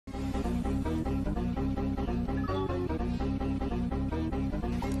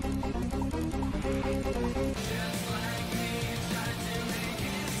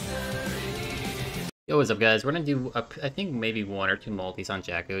Yo, what's up, guys? We're gonna do, I think, maybe one or two multis on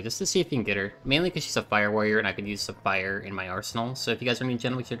Jacko, just to see if you can get her. Mainly because she's a fire warrior, and I could use some fire in my arsenal. So if you guys are new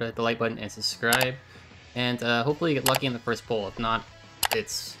channel, make sure to hit the like button and subscribe. And hopefully you get lucky in the first pull. If not,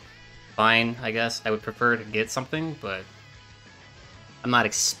 it's fine, I guess. I would prefer to get something, but I'm not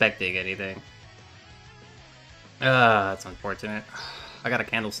expecting anything. That's unfortunate. I got a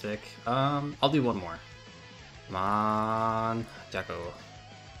candlestick. I'll do one more. Come on, Jacko.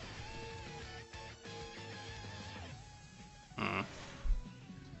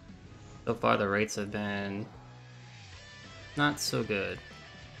 So far, the rates have been not so good.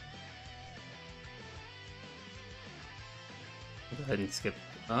 Go ahead and skip.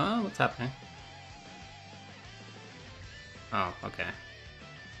 Oh, what's happening? Oh, okay.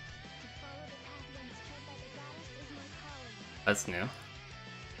 That's new.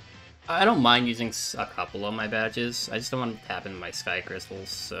 I don't mind using a couple of my badges. I just don't want to tap into my sky crystals,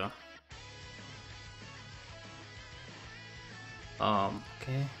 so.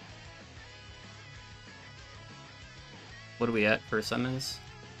 Okay. What are we at for summons?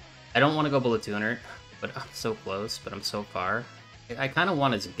 I don't want to go below 200, but I'm so close, but I'm so far. I kind of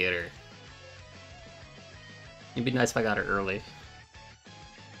wanted to get her. It'd be nice if I got her early.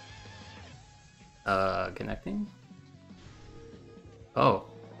 Connecting? Oh,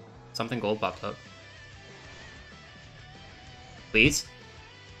 something gold popped up. Please?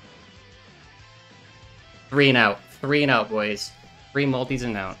 3 and out. 3 and out, boys. 3 multis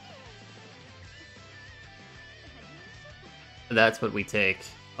and out. That's what we take.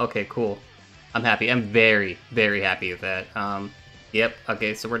 Okay, cool. I'm happy. I'm very, very happy with that. Yep.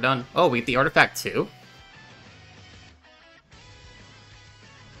 Okay, so we're done. Oh, we get the artifact too?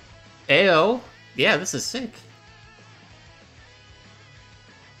 Ayo! Yeah, this is sick.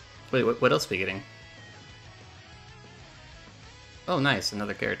 Wait, what else are we getting? Oh, nice.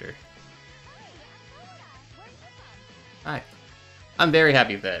 Another character. Hi. I'm very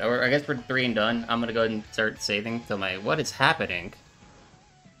happy with that. Or I guess we're 3 and done. I'm gonna go ahead and start saving till my... What is happening?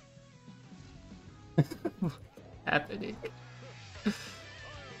 Happening.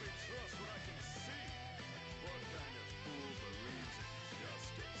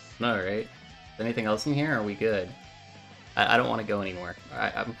 Alright. Anything else in here? Or are we good? I don't want to go anymore.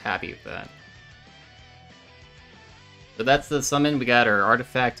 I'm happy with that. So that's the summon. We got our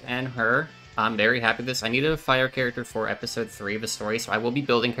artifact and her. I'm very happy with this. I needed a fire character for episode 3 of the story, so I will be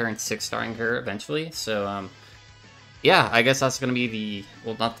building her and 6-starring her eventually. So, yeah, I guess that's going to be the...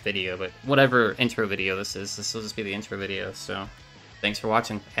 Well, not the video, but whatever intro video this is. This will just be the intro video, so thanks for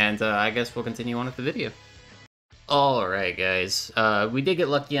watching. And I guess we'll continue on with the video. Alright, guys. We did get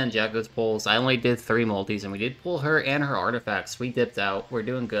lucky on Jacko's pulls. I only did 3 multis, and we did pull her and her artifacts. We dipped out. We're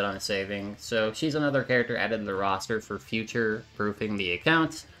doing good on saving. So she's another character added to the roster for future-proofing the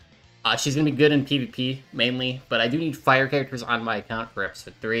account. She's going to be good in PvP, mainly, but I do need fire characters on my account for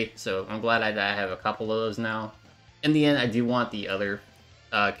episode 3, so I'm glad I have a couple of those now. In the end, I do want the other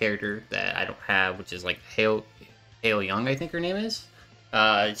character that I don't have, which is like Hale Young, I think her name is.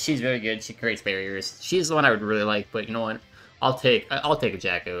 She's very good. She creates barriers. She's the one I would really like, but you know what? I'll take a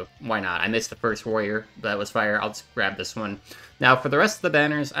Jacko. Why not? I missed the first warrior that was fire. I'll just grab this one. Now, for the rest of the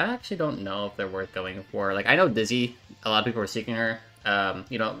banners, I actually don't know if they're worth going for. Like, I know Dizzy. A lot of people are seeking her.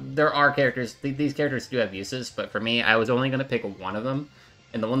 You know, there are characters, these characters do have uses, but for me, I was only going to pick one of them,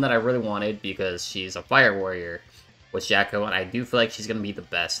 and the one that I really wanted, because she's a fire warrior, was Jacko, and I do feel like she's going to be the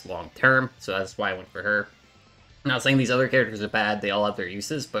best long-term, so that's why I went for her. I'm not saying these other characters are bad, they all have their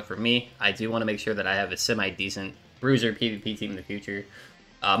uses, but for me, I do want to make sure that I have a semi-decent bruiser PvP team in the future.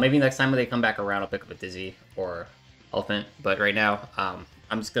 Maybe next time when they come back around, I'll pick up a Dizzy or Elephant, but right now,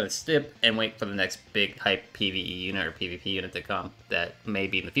 I'm just going to skip and wait for the next big hype PvE unit or PvP unit to come that may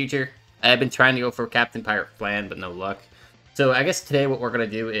be in the future. I have been trying to go for Captain Pirate Flan, but no luck. So I guess today what we're going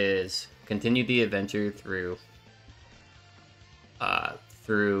to do is continue the adventure through,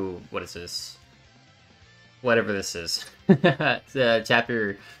 what is this? Whatever this is.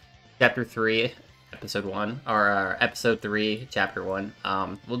 Chapter 3. Episode 1, or Episode 3, Chapter 1.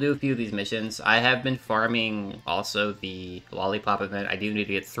 We'll do a few of these missions. I have been farming also the Lollipop event. I do need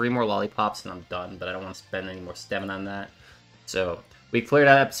to get 3 more Lollipops and I'm done, but I don't want to spend any more stamina on that. So, we cleared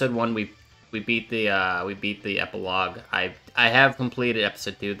out Episode 1, we beat the epilogue. I have completed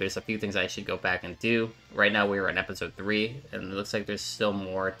Episode 2, there's a few things I should go back and do. Right now we're in Episode 3, and it looks like there's still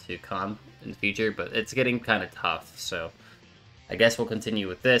more to come in the future, but it's getting kind of tough, so... I guess we'll continue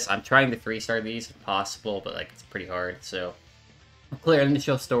with this. I'm trying to 3-star these if possible, but like it's pretty hard. So, clear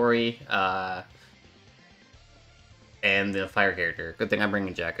initial story. and the fire character. Good thing I'm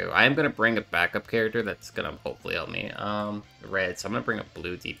bringing Jacko. I am gonna bring a backup character that's gonna hopefully help me. Red. So I'm gonna bring a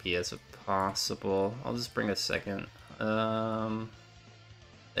blue DPS if possible. I'll just bring a second.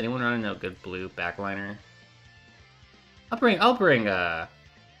 Anyone running a good blue backliner? I'll bring.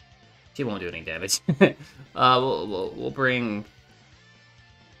 She won't do any damage. We'll bring.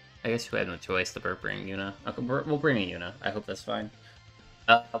 I guess we had no choice to bring Yuna. Okay, we'll bring a Yuna. I hope that's fine.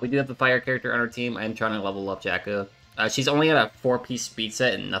 We do have the fire character on our team. I'm trying to level up Jacko. She's only at a 4-piece speed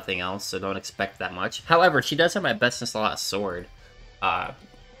set and nothing else, so don't expect that much. However, she does have my best in slot sword.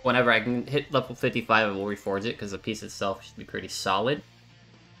 Whenever I can hit level 55, I will reforge it, because the piece itself should be pretty solid.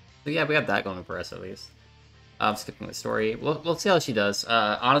 So yeah, we got that going for us, at least. I'm skipping the story. We'll see how she does.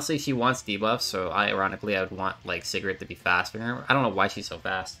 Honestly, she wants debuffs, so ironically, I would want, like, Sigrid to be faster than her. I don't know why she's so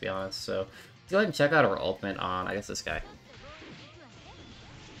fast, to be honest, so let's go ahead and check out her ultimate on, I guess, this guy.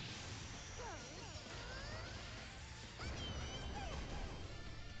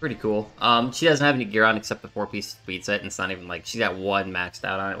 Pretty cool. She doesn't have any gear on except the 4-piece speed set, and it's not even, like, she's got one maxed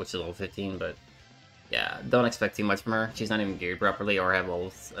out on it, which is level 15, but yeah, don't expect too much from her. She's not even geared properly or have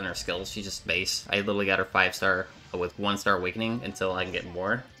levels in her skills. She's just base. I literally got her 5-star with 1-star awakening until I can get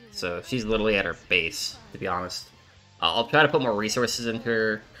more. So she's literally at her base, to be honest. I'll try to put more resources into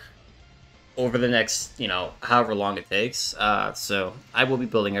her over the next, you know, however long it takes. So I will be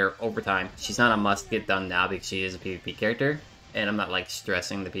building her over time. She's not a must get done now because she is a PvP character. And I'm not, like,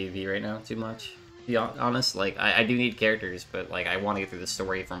 stressing the PvP right now too much, to be honest. Like, I do need characters, but, like, I want to get through the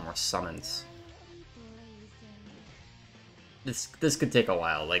story for more summons. This could take a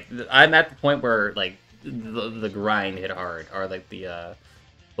while. Like, I'm at the point where, like, the grind hit hard, or like the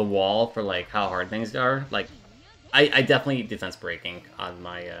wall for, like, how hard things are. Like, I definitely need defense breaking on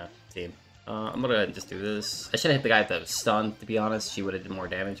my team. I'm gonna just do this. I should have hit the guy with the stun, to be honest. She would have did more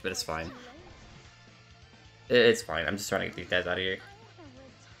damage, but it's fine. It's fine. I'm just trying to get these guys out of here.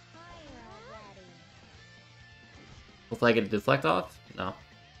 Hopefully I get a deflect off. No.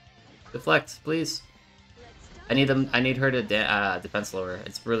 Deflect, please. I need them. I need her to defense lower.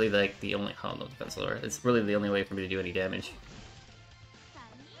 It's really like the only. Oh no, defense lower. It's really the only way for me to do any damage.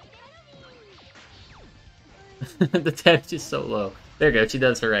 The damage is so low. There you go. She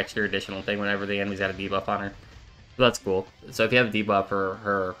does her extra additional thing whenever the enemy's got a debuff on her. So that's cool. So if you have a debuff,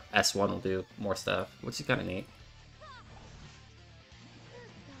 her S1 will do more stuff, which is kind of neat.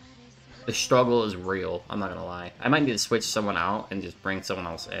 The struggle is real. I'm not gonna lie. I might need to switch someone out and just bring someone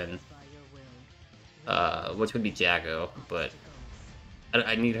else in. Which would be Jacko, but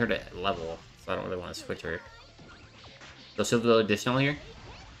I need her to level, so I don't really want to switch her. So she'll do additional here?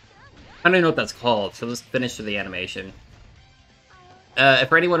 I don't even know what that's called. She'll just finish with the animation.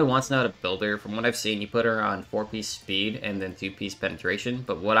 For anyone who wants to know how to build her, from what I've seen, you put her on 4-piece speed and then 2-piece penetration.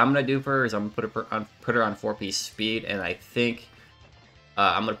 But what I'm gonna do for her is I'm gonna put her on 4-piece speed, and I think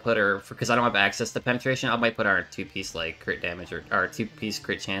I'm gonna put her because I don't have access to penetration. I might put her on 2-piece like crit damage or 2-piece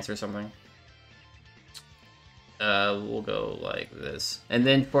crit chance or something. We'll go like this, and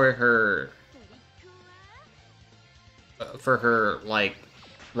then for her like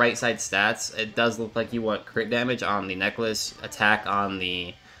right side stats, it does look like you want crit damage on the necklace, attack on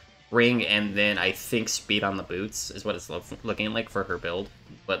the ring, and then I think speed on the boots is what it's looking like for her build.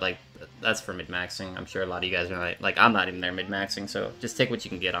 But like that's for mid-maxing. I'm sure a lot of you guys are like I'm not even there mid-maxing, so just take what you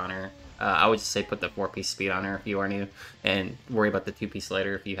can get on her. I would just say put the 4-piece speed on her if you are new, and worry about the 2-piece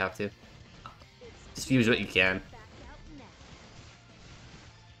later if you have to. Just use what you can.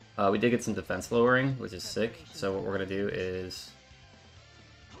 We did get some defense lowering, which is sick. So what we're gonna do is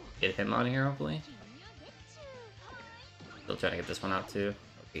get him out of here, hopefully. Still trying to get this one out too.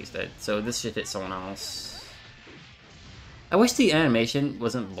 Okay, he's dead. So this should hit someone else. I wish the animation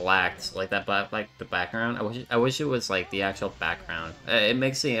wasn't blacked like that, like the background. I wish it was like the actual background. It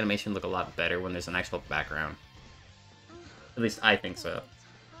makes the animation look a lot better when there's an actual background. At least I think so.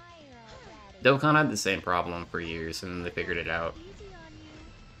 Dokkan had the same problem for years, and then they figured it out.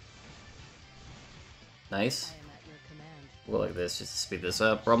 Nice. We'll go like this just to speed this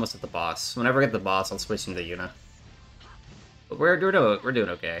up. We're almost at the boss. Whenever I get the boss, I'll switch into Yuna. But we're doing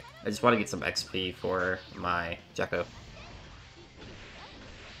okay. I just want to get some XP for my Jacko.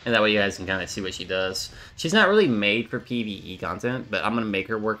 And that way you guys can kind of see what she does. She's not really made for PvE content, but I'm going to make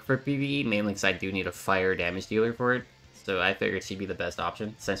her work for PvE, mainly because I do need a fire damage dealer for it. So I figured she'd be the best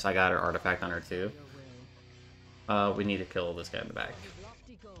option, since I got her artifact on her too. We need to kill this guy in the back.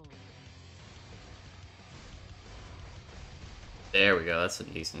 There we go, that's some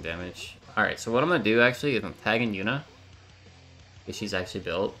decent damage. Alright, so what I'm gonna do actually is I'm tagging Yuna. Because she's actually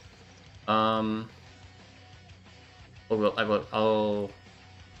built. I'll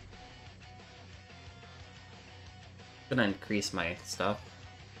Gonna increase my stuff.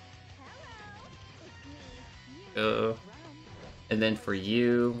 Go. And then for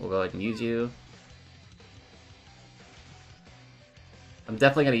you, we'll go ahead and use you. I'm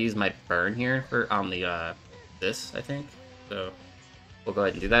definitely gonna use my burn here for on the this, I think. So we'll go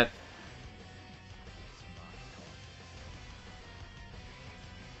ahead and do that.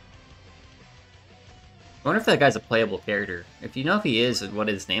 I wonder if that guy's a playable character. If you know if he is and what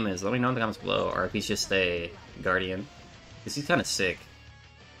his name is, let me know in the comments below, or if he's just a guardian. Because he's kind of sick.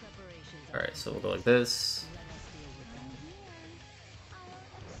 Alright, so we'll go like this.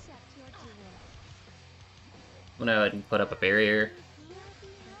 I'm gonna go ahead and put up a barrier.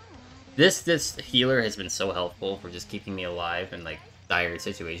 This healer has been so helpful for just keeping me alive in like dire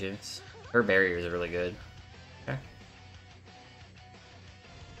situations. Her barriers are really good. Okay.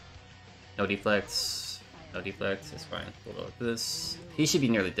 No deflects. No deflects, it's fine. We'll go with this. He should be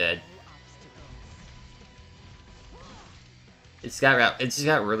nearly dead. It just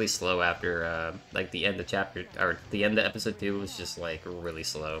got really slow after like the end of chapter or the end of episode 2 was just like really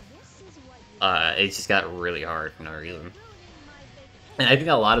slow. It just got really hard for no reason. And I think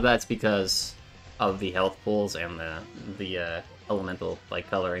a lot of that's because of the health pools and the elemental like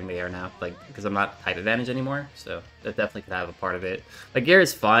coloring they are now. Like because I'm not type advantage anymore, so that definitely could have a part of it. Like gear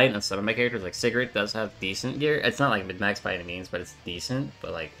is fine on some of my characters. Like Sigrid does have decent gear. It's not like mid-max by any means, but it's decent.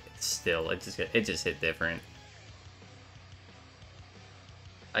 But like it's still, it just hit different.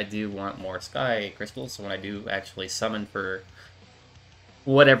 I do want more sky crystals, so when I do actually summon for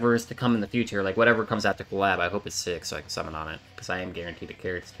whatever is to come in the future, like whatever comes out to collab, I hope it's 6 so I can summon on it, because I am guaranteed a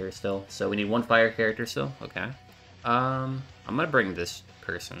character still. So we need 1 fire character still, okay. I'm gonna bring this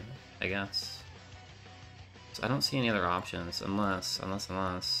person, I guess. So I don't see any other options, unless... I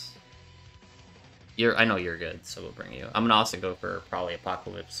know you're good, so we'll bring you. I'm gonna also go for probably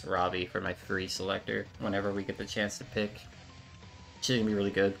Apocalypse Robbie for my free selector, whenever we get the chance to pick. She's gonna be really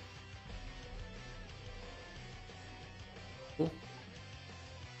good. Cool.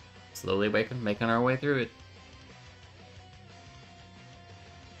 Slowly making our way through it.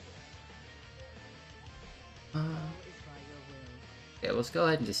 Yeah, let's go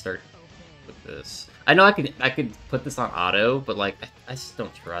ahead and just start with this. I know I could put this on auto, but like I just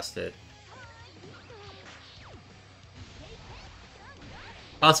don't trust it.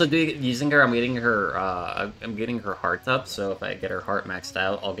 Also, using her, I'm getting her heart up. So if I get her heart maxed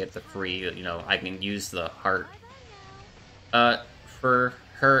out, I'll get the free. You know, I can use the heart for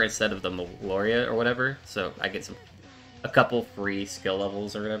her instead of the Meloria or whatever. So I get a couple free skill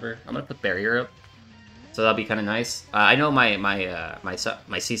levels or whatever. I'm gonna put barrier up, so that'll be kind of nice. I know my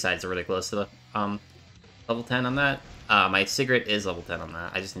seasides are really close to the level 10 on that. My Sigrid is level 10 on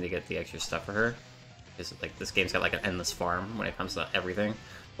that. I just need to get the extra stuff for her. Because like this game's got like an endless farm when it comes to everything.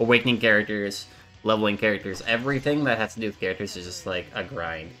 Awakening characters, leveling characters, everything that has to do with characters is just like a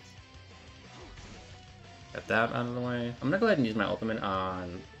grind. Got that out of the way. I'm gonna go ahead and use my ultimate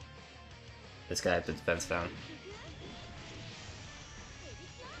on this guy at the defense down.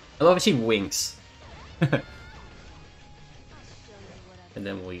 I love how she winks. And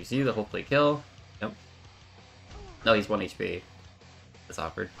then we'll use you to hopefully kill. Nope. No, he's 1 HP. That's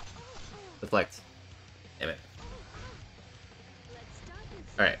awkward. Deflect. Damn it.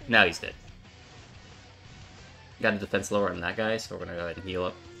 Alright, now he's dead. Got a defense lower on that guy, so we're gonna go ahead and heal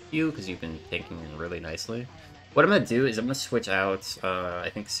up you, because you've been tanking really nicely. What I'm gonna do is I'm gonna switch out,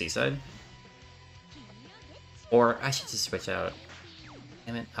 I think Seaside. Or I should just switch out.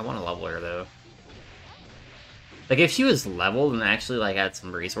 Damn it, I want to level her though. Like if she was leveled and actually like had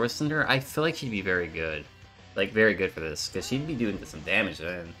some resources in her, I feel like she'd be very good. Like very good for this, because she'd be doing some damage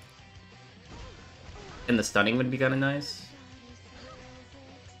then. And the stunning would be kind of nice.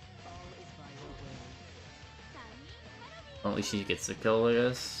 Only she gets the kill, I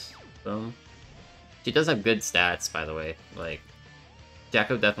guess. Boom. She does have good stats, by the way. Like,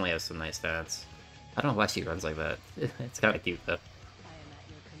 Jacko definitely has some nice stats. I don't know why she runs like that. It's kind of cute, though.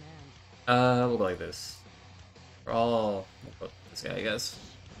 We'll go like this. We'll put this guy, I guess.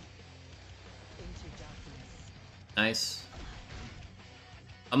 Nice.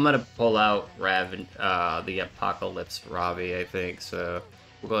 I'm gonna pull out the Apocalypse Robbie, I think, so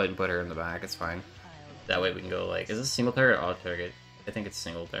we'll go ahead and put her in the back, it's fine. That way we can go like, is this single target or auto target? I think it's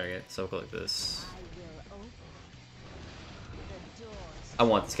single target, so we'll go like this. I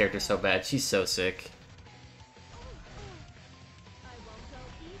want this character so bad, she's so sick.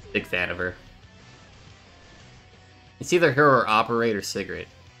 Big fan of her. It's either her or Operate or Sigrid.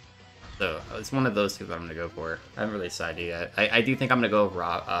 So it's one of those two that I'm gonna go for. I haven't really decided yet. I do think I'm gonna go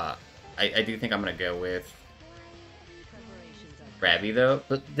I do think I'm gonna go with grabby though.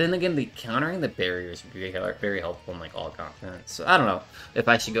 But then again, the countering the barriers would be very helpful in like all continents. So I don't know if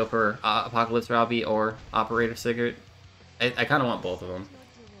I should go for Apocalypse Robbie or Operator Sigurd. I kind of want both of them.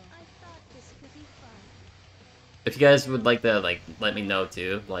 If you guys would like to let me know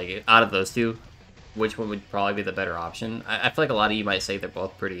too, like out of those two, which one would probably be the better option? I feel like a lot of you might say they're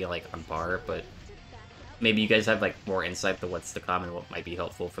both pretty like on par, but maybe you guys have like more insight to what's the common, what might be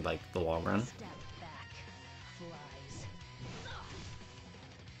helpful for like the long run.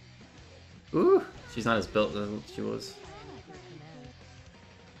 Ooh, she's not as built as she was.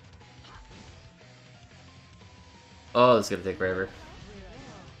 Oh, this is gonna take forever.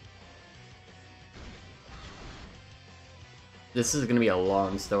 This is gonna be a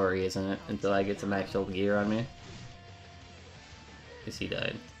long story, isn't it? Until I get some actual gear on me. Because he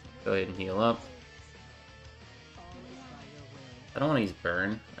died. Go ahead and heal up. I don't want to use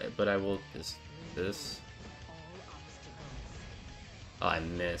burn, but I will just this. Oh, I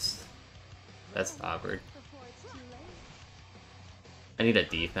missed. That's awkward. I need a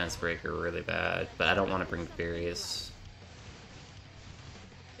defense breaker really bad, but I don't want to bring Furious.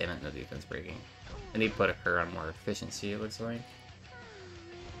 Damn it, no defense breaking. I need to put her on more efficiency, it looks like.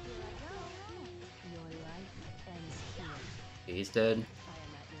 He's dead.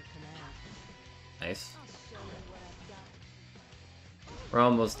 Nice. We're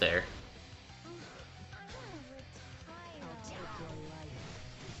almost there.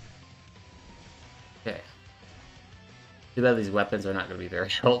 Okay. Too bad these weapons are not going to be very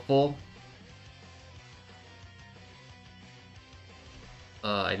helpful.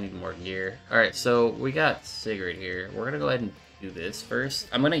 I need more gear. Alright, so we got Sigurd here. We're going to go ahead and do this first.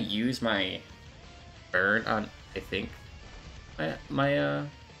 I'm going to use my burn on, I think, my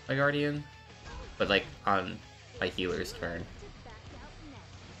Guardian. But, like, on my healer's turn.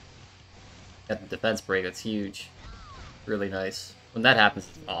 Got the defense break, that's huge. Really nice. When that happens,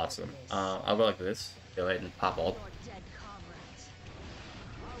 it's awesome. I'll go like this. Go ahead and pop ult.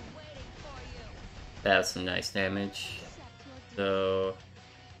 That's some nice damage. So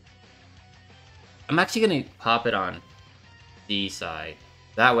I'm actually gonna pop it on D side.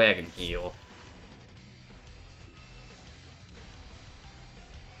 That way I can heal.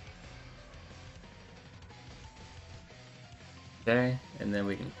 Okay, and then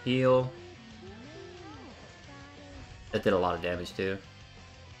we can heal. That did a lot of damage too.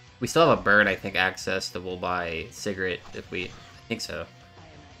 We still have a burn, I think, access that we'll buy Sigurd if we. I think so.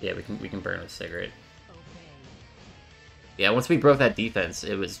 Yeah, we can burn with Sigurd. Yeah, once we broke that defense,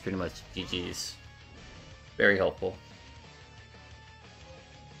 it was pretty much GG's. Very helpful.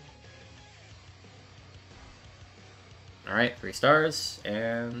 Alright, 3 stars,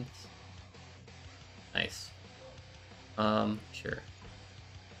 and... nice. Sure.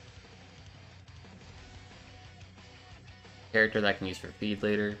 Character that I can use for feed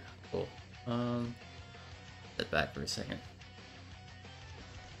later. Cool. Step back for a second.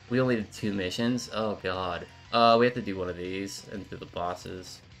 We only did 2 missions? Oh god. We have to do one of these and do the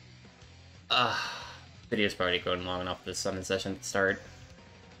bosses. Video's probably going long enough for this summon session to start.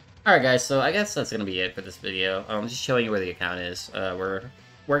 Alright guys, so I guess that's gonna be it for this video. Just showing you where the account is. We're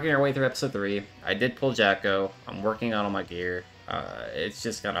working our way through episode 3. I did pull Jacko. I'm working on all my gear. It's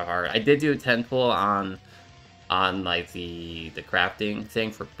just kinda hard. I did do a 10 pull on like the crafting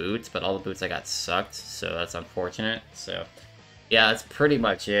thing for boots, but all the boots I got sucked, so that's unfortunate. So yeah, that's pretty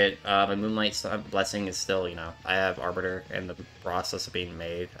much it. My Moonlight Blessing is still, you know, I have Arbiter and the process of being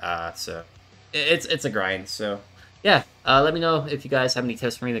made, so it's a grind. So yeah, let me know if you guys have any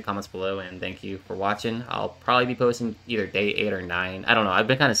tips for me in the comments below, and thank you for watching. I'll probably be posting either day 8 or 9. I don't know, I've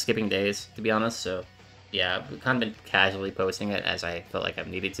been kind of skipping days, to be honest, so yeah, I've kind of been casually posting it as I felt like I've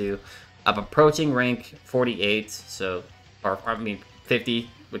needed to. I'm approaching rank 48, so, or I mean 50,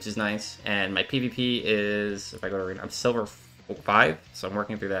 which is nice, and my PvP is, if I go to arena, I'm silver 5, so I'm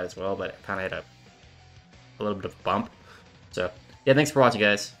working through that as well, but kind of had a little bit of a bump. So yeah, thanks for watching,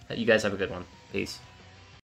 guys. You guys have a good one. Peace.